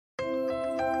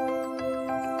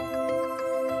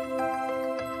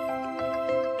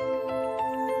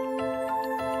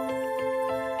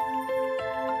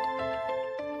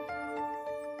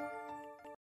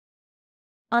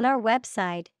On our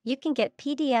website, you can get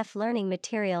PDF learning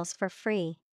materials for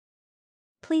free.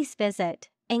 Please visit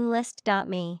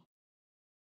englist.me.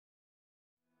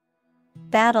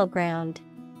 Battleground.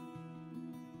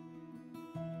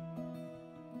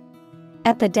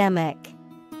 Epidemic.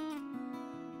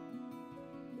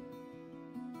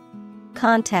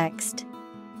 Context.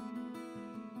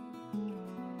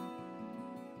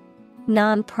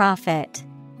 Non-profit.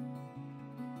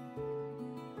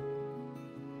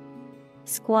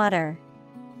 Squatter.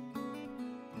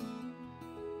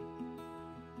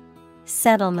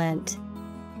 Settlement.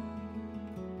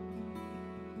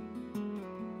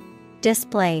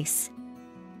 Displace.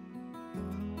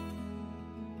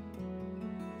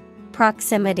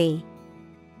 Proximity.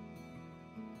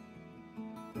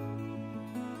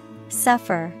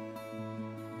 Suffer.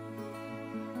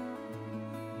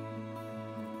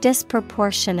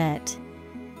 Disproportionate.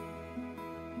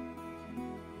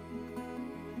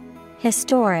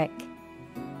 Historic.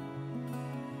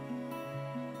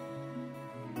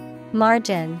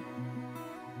 Margin.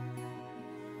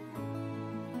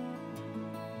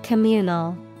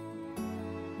 Communal.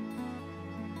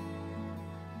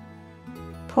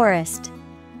 Poorest.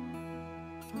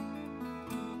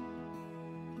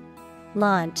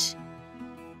 Launch.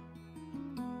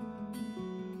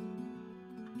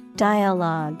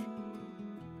 Dialogue.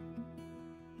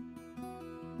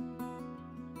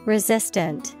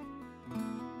 Resistant.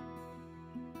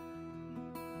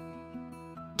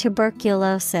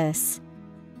 Tuberculosis.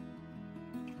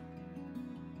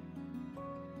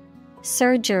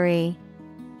 Surgery.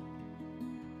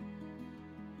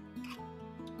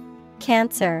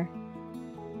 Cancer.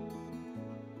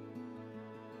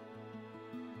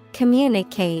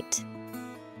 Communicate.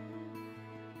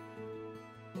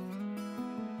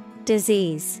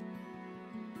 Disease.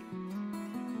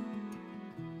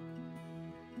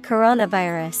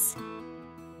 Coronavirus.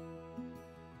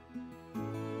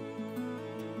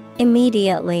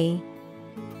 Immediately.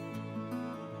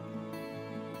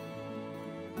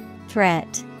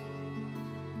 Threat.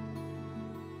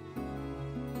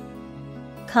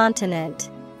 Continent.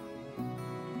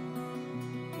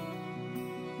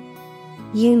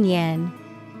 Union.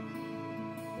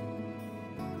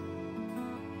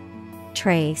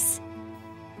 Trace.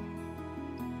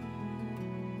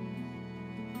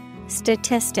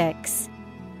 Statistics.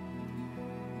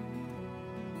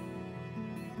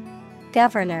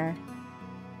 Governor.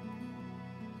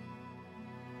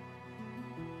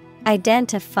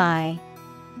 Identify.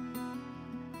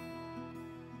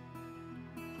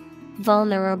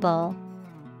 Vulnerable.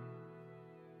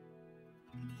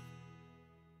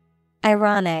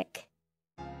 Ironic.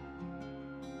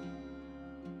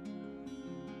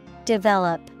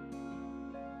 Develop.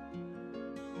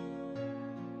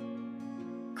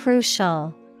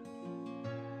 Crucial.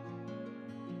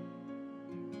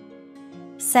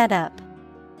 Setup.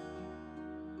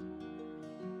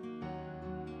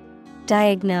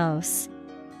 Diagnose.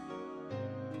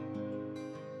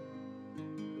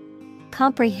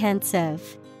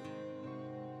 Comprehensive.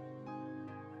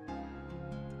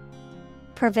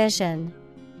 Provision.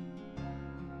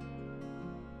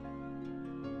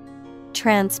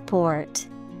 Transport.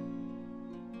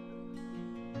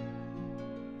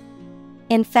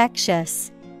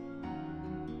 Infectious.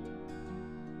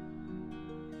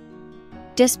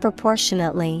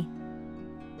 Disproportionately.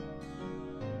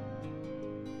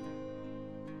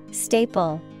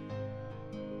 Staple.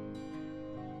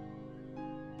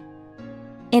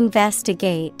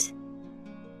 Investigate.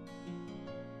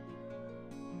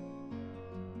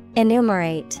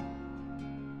 Enumerate.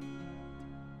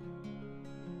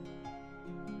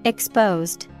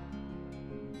 Exposed.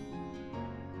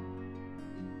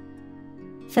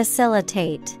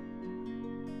 Facilitate.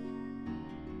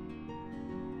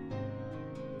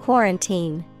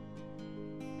 Quarantine.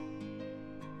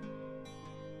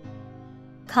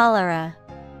 Cholera.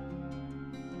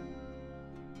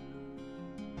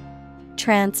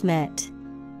 Transmit.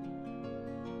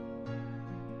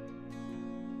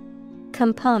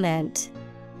 Component.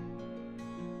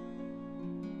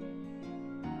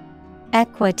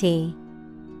 Equity.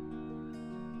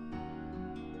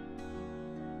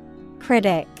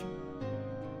 Critic.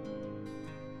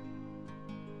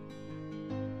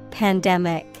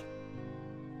 Pandemic.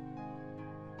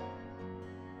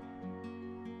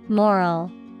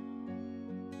 Moral.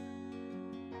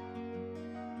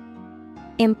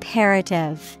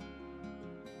 Imperative.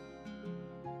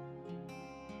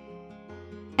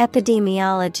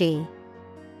 Epidemiology.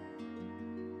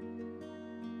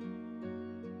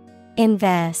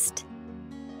 Invest.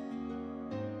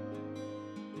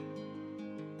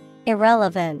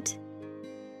 Irrelevant.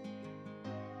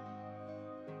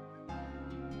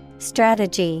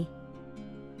 Strategy.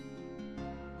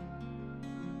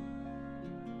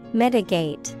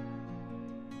 Mitigate.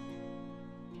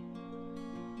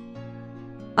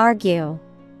 Argue.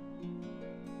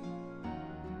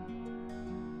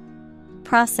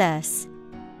 Process.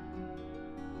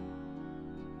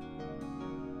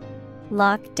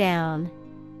 Lock down.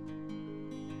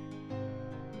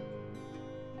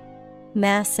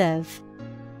 Massive.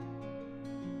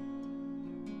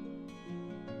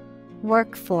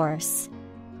 Workforce.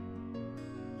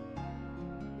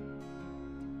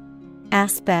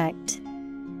 Aspect.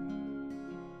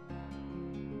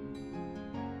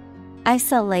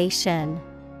 Isolation.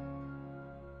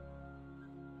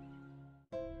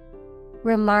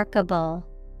 Remarkable.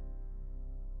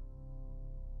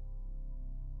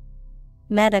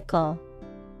 Medical.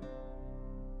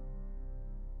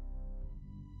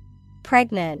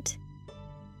 Pregnant.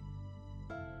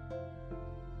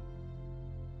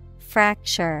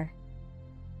 Fracture.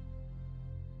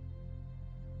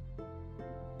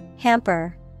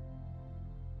 Hamper.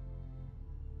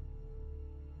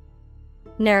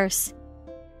 Nurse.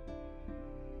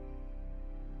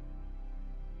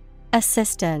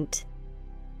 Assistant.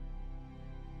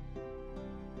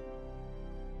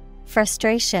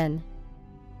 Frustration.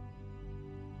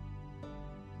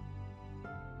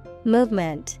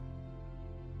 Movement.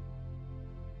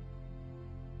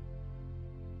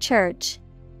 Church.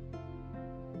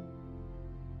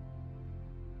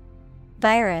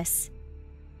 Virus.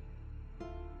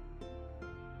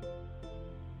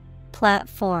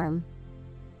 Platform.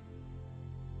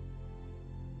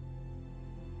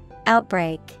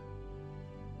 Outbreak.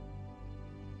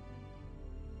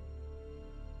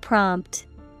 Prompt.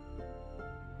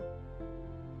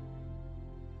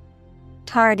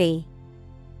 Tardy.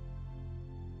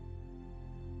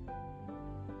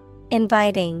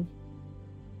 Inviting.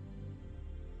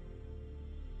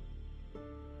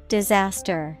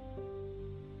 Disaster.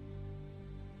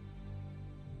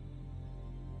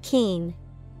 Keen.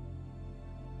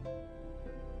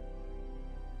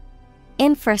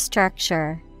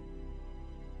 Infrastructure.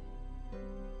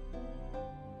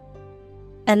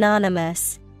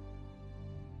 Anonymous.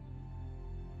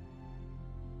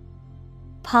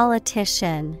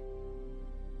 Politician.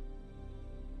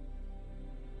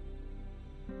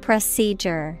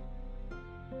 Procedure.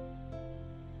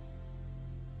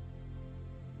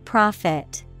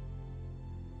 Profit.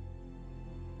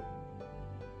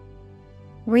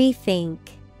 Rethink.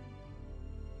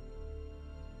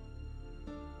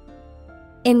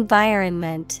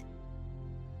 Environment.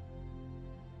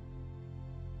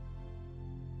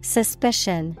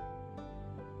 Suspicion.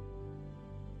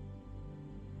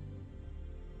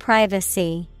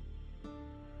 Privacy.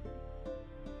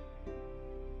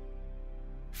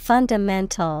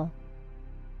 Fundamental.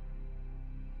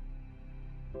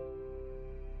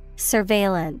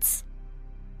 Surveillance.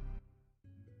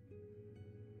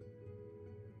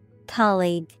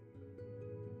 Colleague.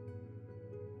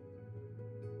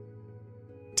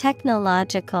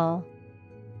 Technological.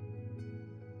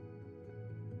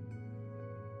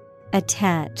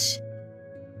 Attach.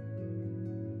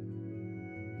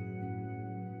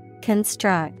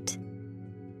 Construct.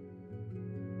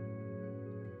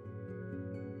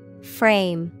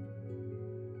 Frame.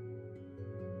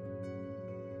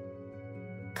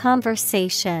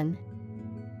 Conversation.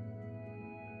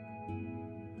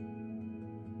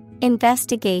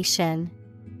 Investigation.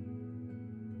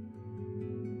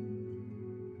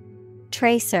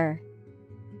 Tracer.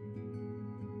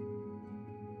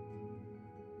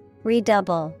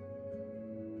 Redouble.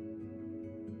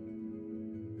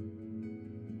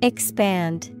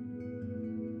 Expand.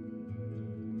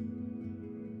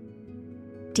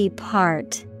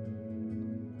 Depart.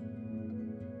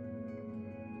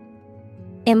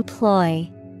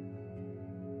 Employ.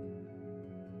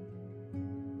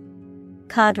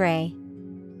 Cadre.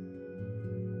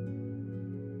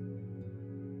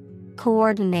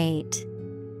 Coordinate.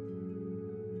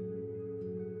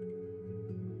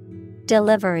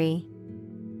 Delivery.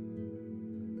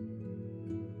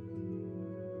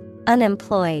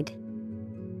 Unemployed.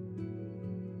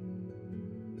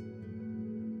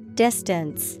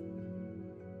 Distance.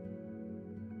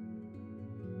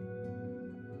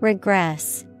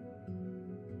 Regress.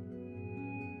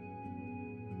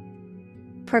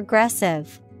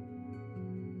 Progressive.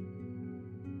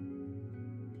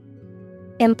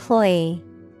 Employee.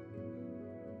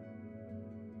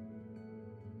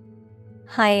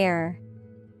 Hire.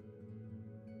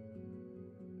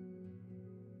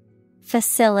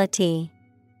 Facility.